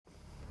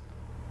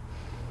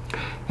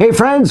Hey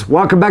friends,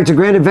 welcome back to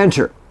Grand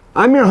Adventure.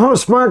 I'm your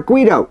host, Mark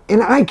Guido,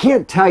 and I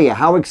can't tell you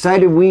how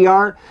excited we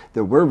are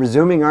that we're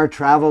resuming our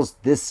travels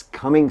this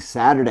coming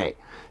Saturday.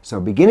 So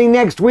beginning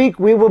next week,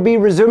 we will be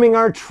resuming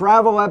our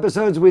travel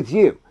episodes with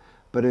you.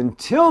 But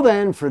until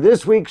then, for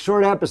this week's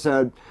short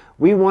episode,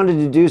 we wanted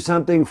to do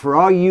something for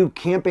all you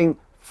camping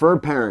fur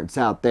parents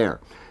out there.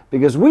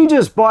 Because we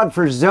just bought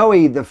for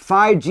Zoe the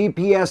Fi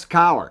GPS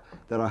collar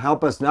that'll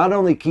help us not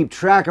only keep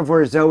track of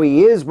where Zoe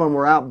is when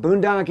we're out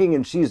boondocking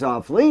and she's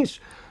off leash,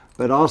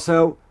 but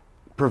also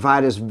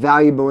provide us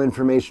valuable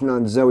information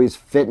on Zoe's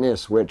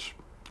fitness, which,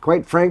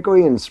 quite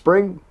frankly, in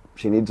spring,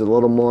 she needs a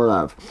little more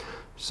of.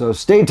 So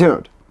stay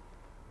tuned.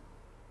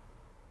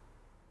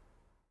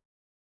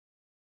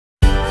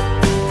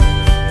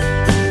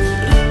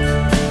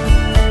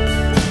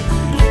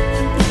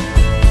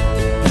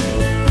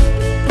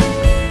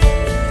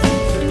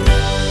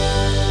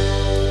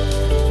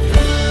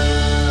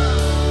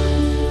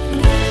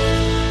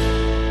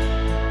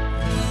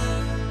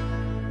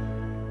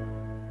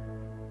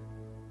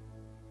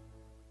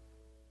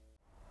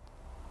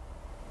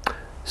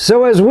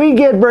 So as we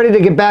get ready to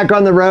get back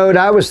on the road,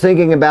 I was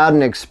thinking about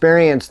an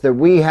experience that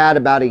we had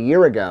about a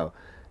year ago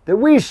that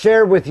we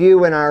shared with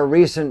you in our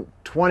recent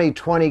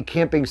 2020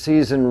 camping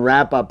season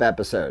wrap-up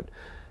episode.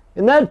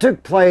 And that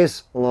took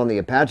place along the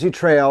Apache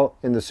Trail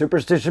in the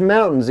Superstition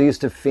Mountains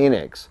east of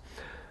Phoenix.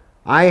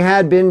 I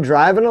had been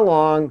driving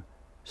along,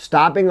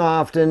 stopping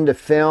often to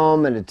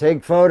film and to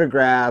take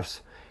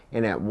photographs,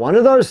 and at one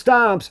of those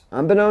stops,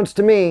 unbeknownst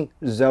to me,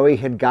 Zoe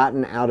had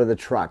gotten out of the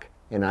truck.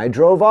 And I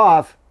drove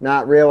off,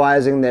 not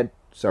realizing that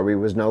Zoe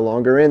was no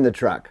longer in the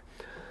truck.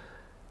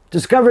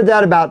 Discovered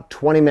that about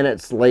 20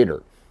 minutes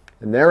later,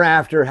 and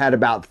thereafter had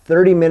about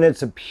 30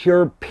 minutes of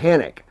pure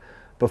panic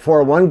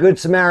before one good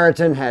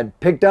Samaritan had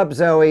picked up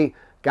Zoe,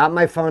 got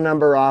my phone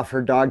number off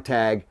her dog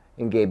tag,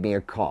 and gave me a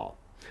call.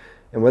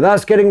 And with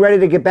us getting ready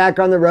to get back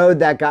on the road,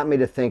 that got me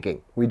to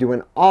thinking. We do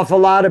an awful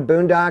lot of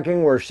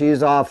boondocking where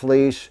she's off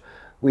leash.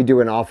 We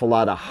do an awful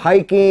lot of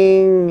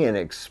hiking and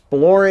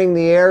exploring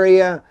the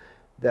area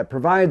that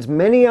provides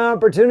many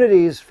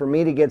opportunities for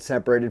me to get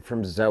separated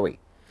from Zoe.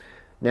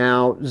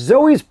 Now,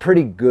 Zoe's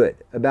pretty good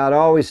about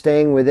always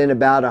staying within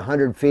about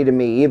 100 feet of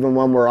me, even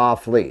when we're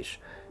off leash.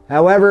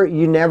 However,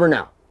 you never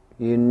know.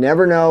 You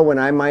never know when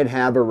I might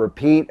have a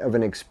repeat of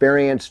an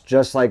experience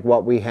just like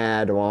what we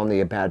had along the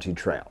Apache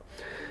Trail.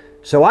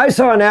 So I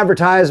saw an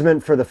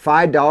advertisement for the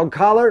Fi dog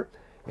collar,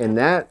 and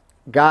that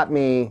got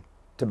me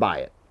to buy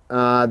it.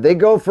 They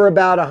go for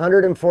about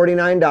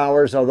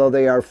 $149, although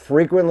they are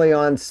frequently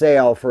on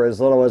sale for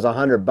as little as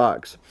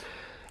 $100.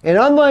 And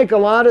unlike a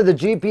lot of the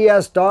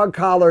GPS dog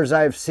collars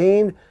I've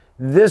seen,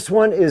 this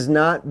one is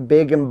not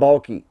big and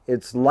bulky.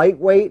 It's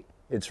lightweight,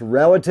 it's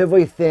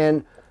relatively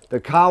thin. The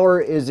collar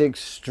is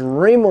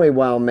extremely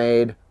well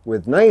made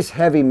with nice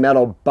heavy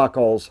metal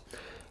buckles.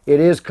 It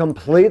is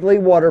completely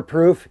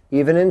waterproof,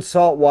 even in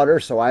salt water,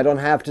 so I don't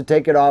have to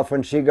take it off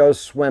when she goes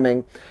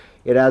swimming.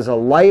 It has a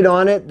light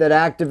on it that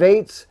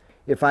activates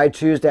if I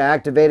choose to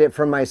activate it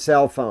from my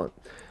cell phone.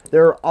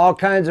 There are all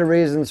kinds of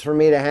reasons for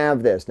me to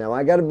have this. Now,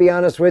 I got to be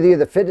honest with you,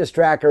 the fitness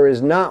tracker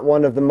is not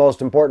one of the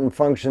most important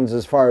functions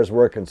as far as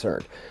we're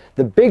concerned.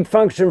 The big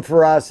function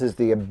for us is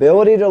the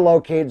ability to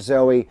locate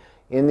Zoe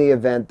in the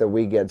event that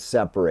we get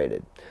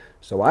separated.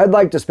 So I'd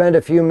like to spend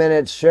a few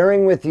minutes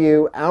sharing with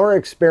you our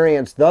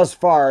experience thus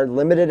far,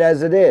 limited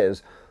as it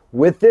is,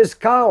 with this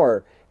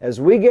collar as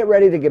we get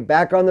ready to get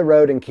back on the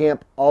road and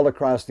camp all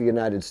across the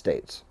United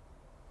States.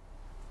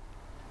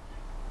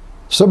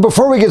 So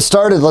before we get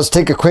started, let's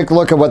take a quick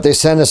look at what they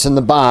sent us in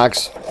the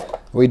box.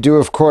 We do,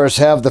 of course,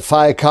 have the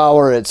Fi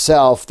collar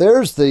itself.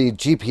 There's the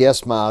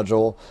GPS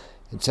module.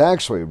 It's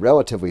actually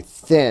relatively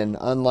thin,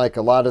 unlike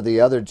a lot of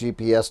the other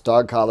GPS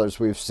dog collars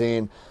we've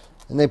seen.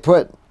 And they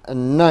put a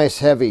nice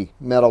heavy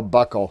metal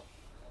buckle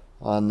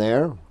on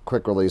there,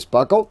 quick release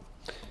buckle.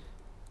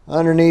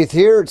 Underneath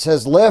here it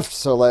says lift,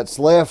 so let's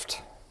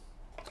lift.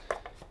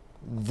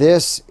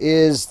 This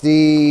is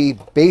the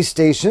base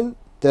station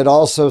that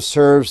also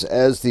serves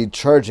as the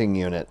charging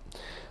unit.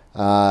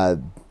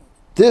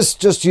 This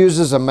just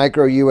uses a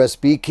micro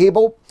USB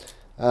cable.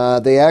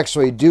 They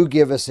actually do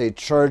give us a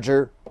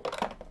charger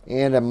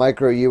and a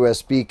micro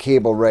USB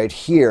cable right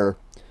here.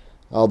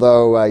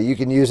 Although you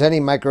can use any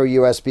micro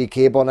USB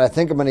cable, and I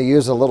think I'm going to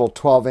use a little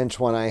 12-inch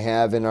one I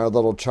have in our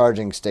little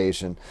charging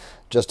station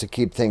just to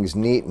keep things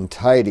neat and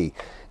tidy.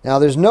 Now,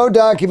 there's no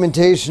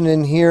documentation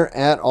in here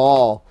at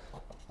all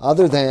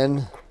other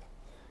than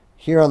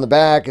here on the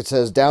back it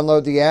says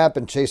download the app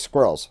and chase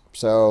squirrels.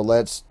 So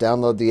let's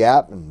download the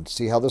app and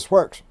see how this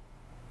works.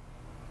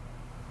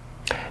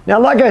 Now,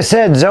 like I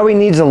said, Zoe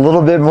needs a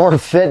little bit more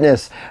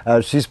fitness.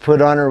 She's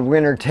put on her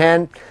winter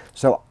 10,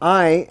 so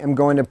I am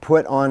going to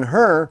put on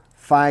her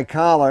Fi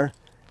collar,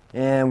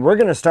 and we're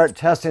going to start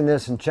testing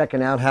this and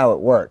checking out how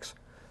it works.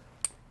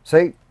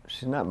 See,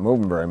 she's not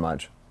moving very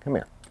much. Come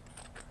here.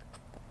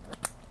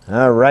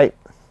 All right,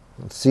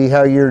 let's see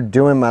how you're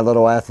doing, my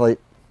little athlete.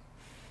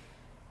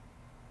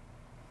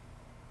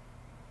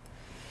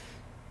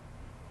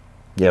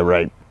 Yeah,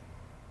 right.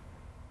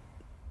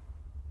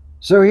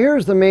 So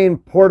here's the main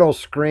portal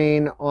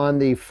screen on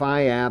the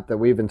Fi app that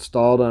we've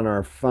installed on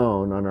our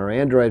phone, on our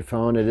Android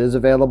phone. It is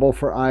available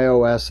for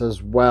iOS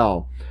as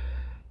well.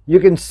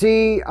 You can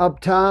see up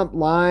top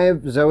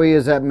live, Zoe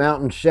is at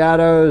Mountain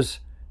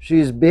Shadows.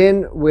 She's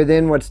been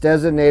within what's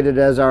designated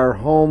as our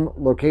home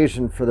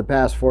location for the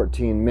past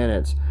 14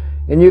 minutes.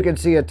 And you can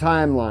see a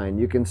timeline.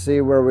 You can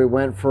see where we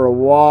went for a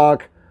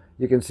walk.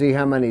 You can see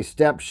how many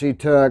steps she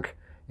took.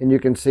 And you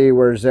can see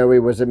where Zoe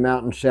was at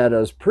Mountain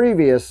Shadows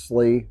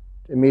previously,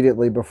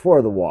 immediately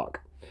before the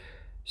walk.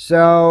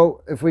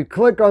 So if we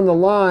click on the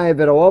live,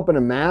 it'll open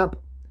a map.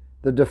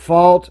 The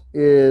default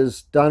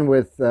is done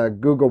with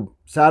Google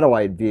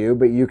Satellite View,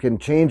 but you can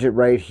change it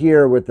right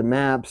here with the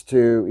maps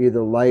to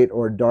either light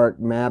or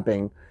dark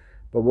mapping.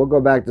 But we'll go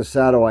back to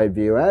Satellite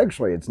View.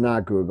 Actually, it's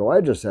not Google.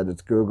 I just said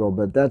it's Google,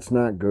 but that's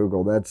not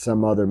Google. That's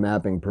some other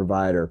mapping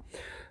provider.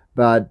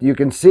 But you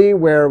can see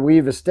where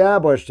we've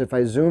established, if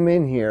I zoom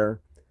in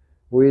here,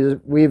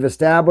 we've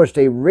established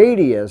a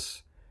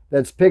radius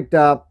that's picked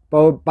up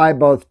by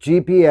both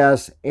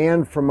GPS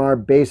and from our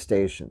base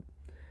station.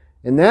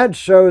 And that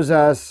shows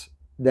us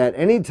that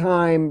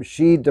anytime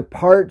she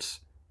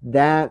departs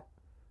that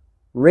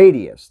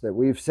radius that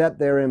we've set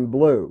there in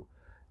blue,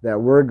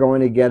 that we're going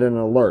to get an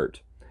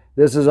alert.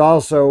 This is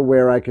also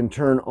where I can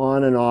turn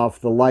on and off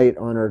the light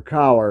on her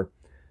collar,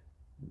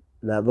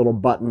 that little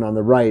button on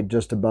the right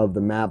just above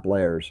the map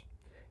layers.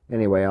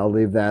 Anyway, I'll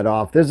leave that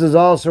off. This is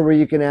also where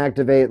you can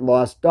activate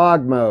Lost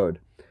Dog Mode,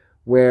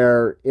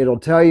 where it'll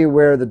tell you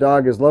where the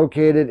dog is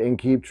located and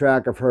keep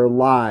track of her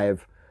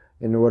live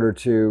in order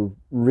to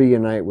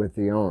reunite with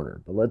the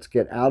owner. But let's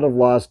get out of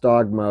Lost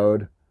Dog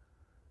Mode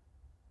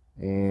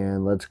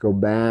and let's go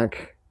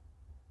back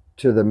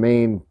to the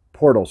main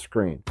portal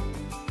screen.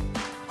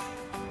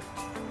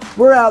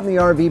 We're out in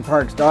the RV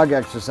park's dog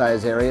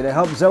exercise area to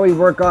help Zoe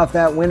work off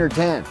that winter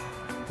tan.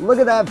 Look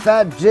at that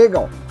fat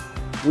jiggle.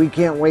 We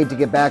can't wait to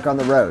get back on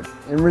the road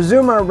and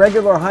resume our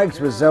regular hikes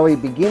with Zoe,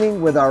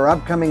 beginning with our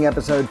upcoming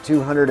episode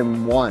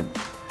 201.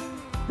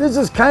 This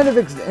is kind of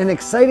an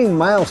exciting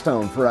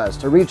milestone for us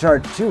to reach our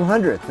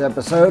 200th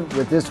episode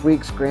with this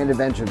week's Grand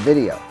Adventure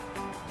video.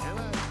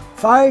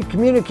 Fi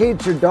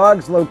communicates your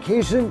dog's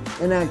location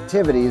and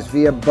activities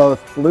via both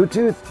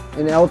Bluetooth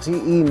and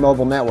LTE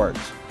mobile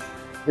networks.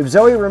 If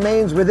Zoe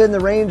remains within the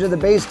range of the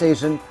base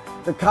station,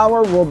 the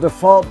collar will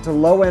default to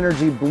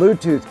low-energy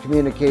Bluetooth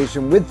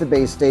communication with the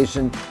base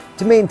station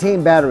to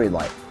maintain battery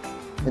life.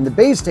 And the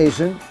base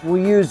station will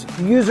use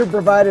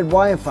user-provided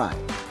Wi-Fi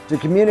to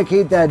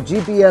communicate that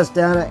GPS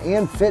data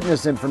and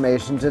fitness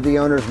information to the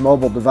owner's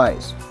mobile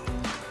device.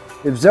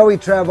 If Zoe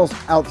travels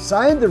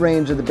outside the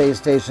range of the base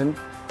station,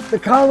 the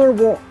collar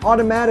will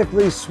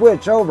automatically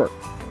switch over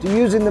to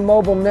using the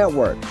mobile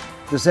network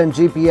to send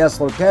GPS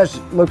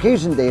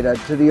location data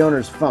to the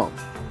owner's phone.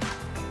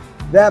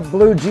 That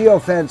blue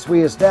geofence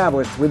we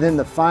established within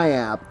the Fi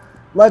app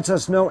lets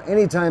us know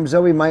anytime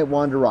Zoe might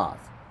wander off.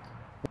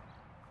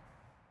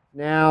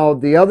 Now,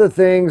 the other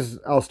things,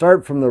 I'll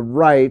start from the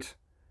right.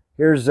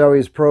 Here's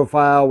Zoe's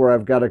profile where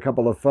I've got a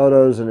couple of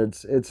photos, and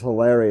it's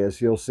hilarious.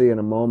 You'll see in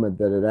a moment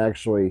that it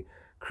actually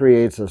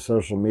creates a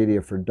social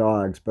media for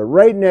dogs. But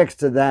right next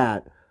to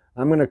that,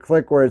 I'm going to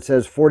click where it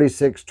says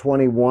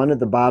 4621 at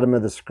the bottom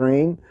of the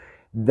screen.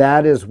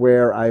 That is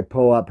where I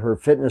pull up her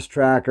fitness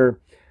tracker.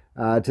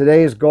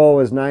 Today's goal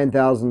is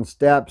 9,000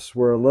 steps.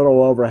 We're a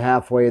little over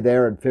halfway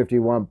there at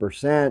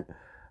 51%.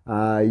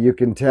 You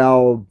can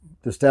tell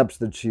the steps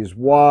that she's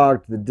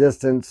walked, the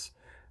distance,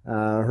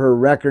 her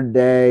record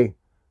day.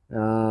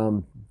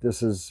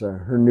 This is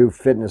her new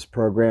fitness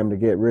program to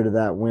get rid of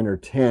that winter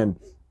 10.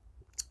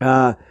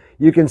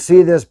 You can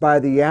see this by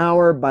the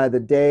hour, by the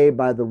day,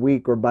 by the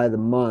week, or by the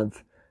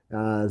month,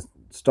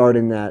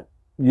 using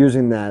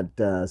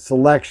that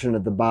selection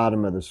at the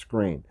bottom of the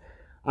screen.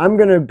 I'm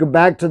going to go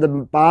back to the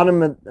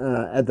bottom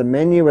at the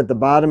menu at the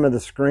bottom of the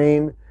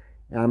screen.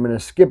 I'm going to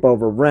skip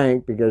over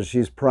rank because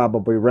she's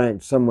probably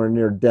ranked somewhere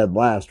near dead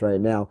last right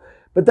now.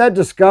 But that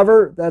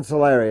discover, that's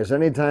hilarious.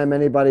 Anytime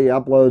anybody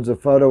uploads a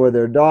photo of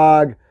their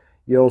dog,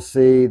 you'll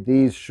see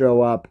these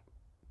show up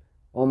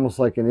almost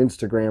like an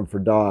Instagram for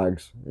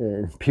dogs.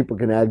 And people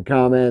can add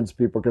comments,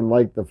 people can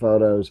like the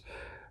photos.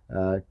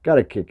 Got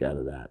a kick out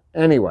of that.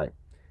 Anyway,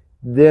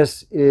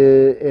 this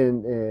is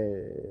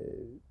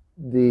in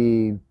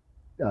the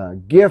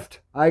gift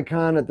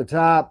icon at the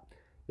top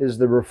is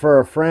the refer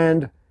a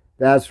friend.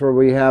 That's where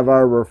we have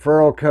our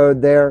referral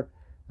code there.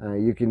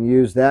 You can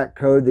use that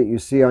code that you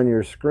see on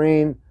your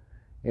screen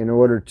in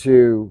order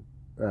to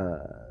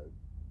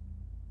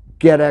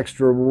get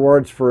extra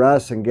rewards for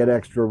us and get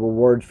extra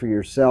rewards for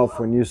yourself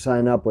when you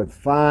sign up with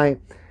Fi.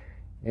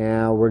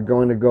 And we're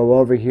going to go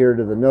over here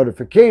to the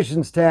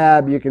notifications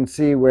tab. You can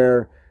see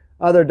where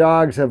other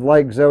dogs have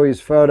liked Zoe's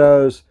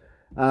photos.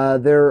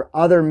 There are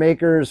other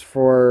makers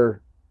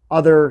for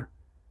other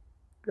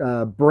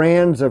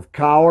brands of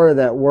collar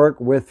that work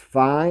with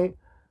Fi,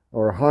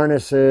 or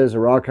harnesses,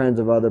 or all kinds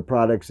of other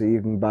products that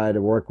you can buy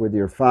to work with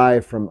your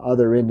Fi from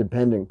other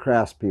independent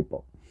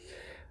craftspeople.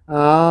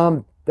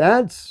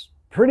 That's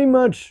pretty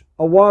much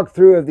a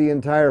walkthrough of the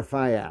entire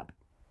Fi app.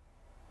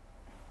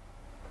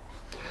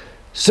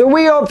 So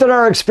we hope that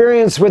our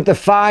experience with the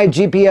Fi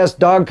GPS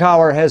dog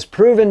collar has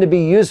proven to be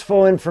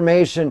useful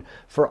information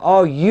for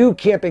all you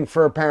camping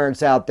fur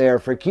parents out there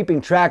for keeping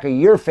track of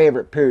your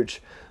favorite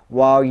pooch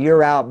while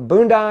you're out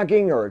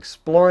boondocking or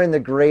exploring the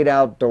great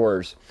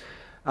outdoors.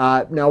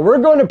 Now we're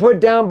going to put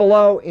down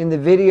below in the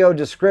video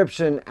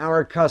description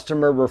our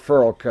customer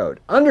referral code.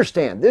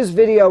 Understand, this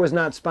video is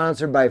not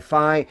sponsored by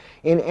Fi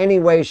in any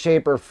way,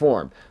 shape, or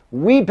form.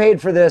 We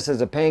paid for this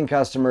as a paying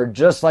customer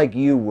just like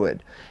you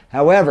would.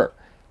 However,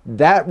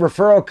 that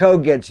referral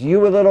code gets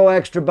you a little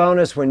extra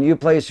bonus when you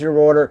place your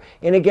order,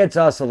 and it gets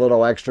us a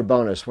little extra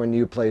bonus when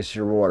you place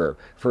your order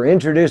for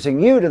introducing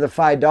you to the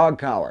Fi dog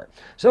collar.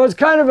 So it's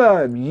kind of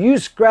a you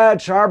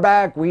scratch our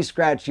back, we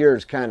scratch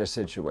yours kind of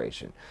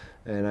situation.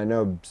 And I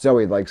know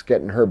Zoe likes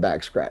getting her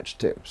back scratched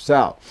too.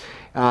 So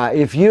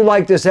if you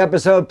like this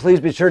episode, please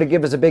be sure to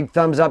give us a big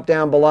thumbs up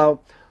down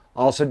below.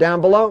 Also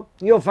down below,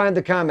 you'll find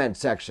the comment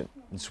section.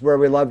 It's where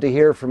we love to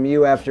hear from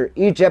you after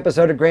each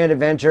episode of Grand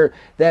Adventure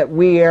that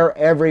we air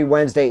every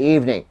Wednesday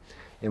evening.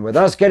 And with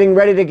us getting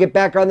ready to get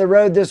back on the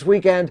road this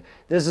weekend,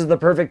 this is the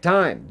perfect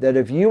time that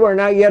if you are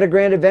not yet a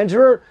Grand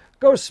Adventurer,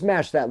 go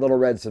smash that little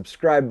red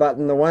subscribe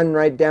button, the one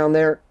right down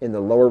there in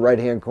the lower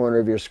right-hand corner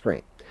of your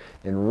screen.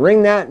 And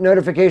ring that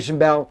notification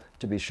bell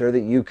to be sure that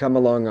you come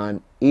along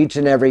on each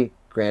and every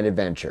Grand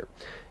Adventure.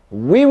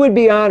 We would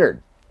be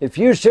honored if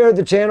you shared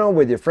the channel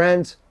with your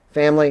friends,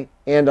 family,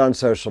 and on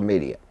social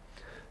media.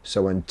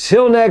 So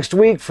until next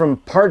week from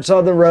Parts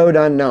on the Road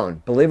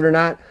Unknown, believe it or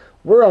not,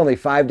 we're only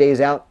 5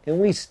 days out and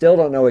we still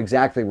don't know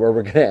exactly where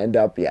we're going to end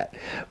up yet.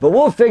 But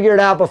we'll figure it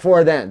out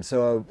before then.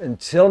 So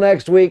until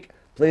next week,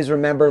 please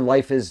remember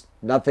life is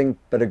nothing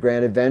but a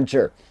grand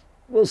adventure.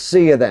 We'll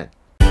see you then.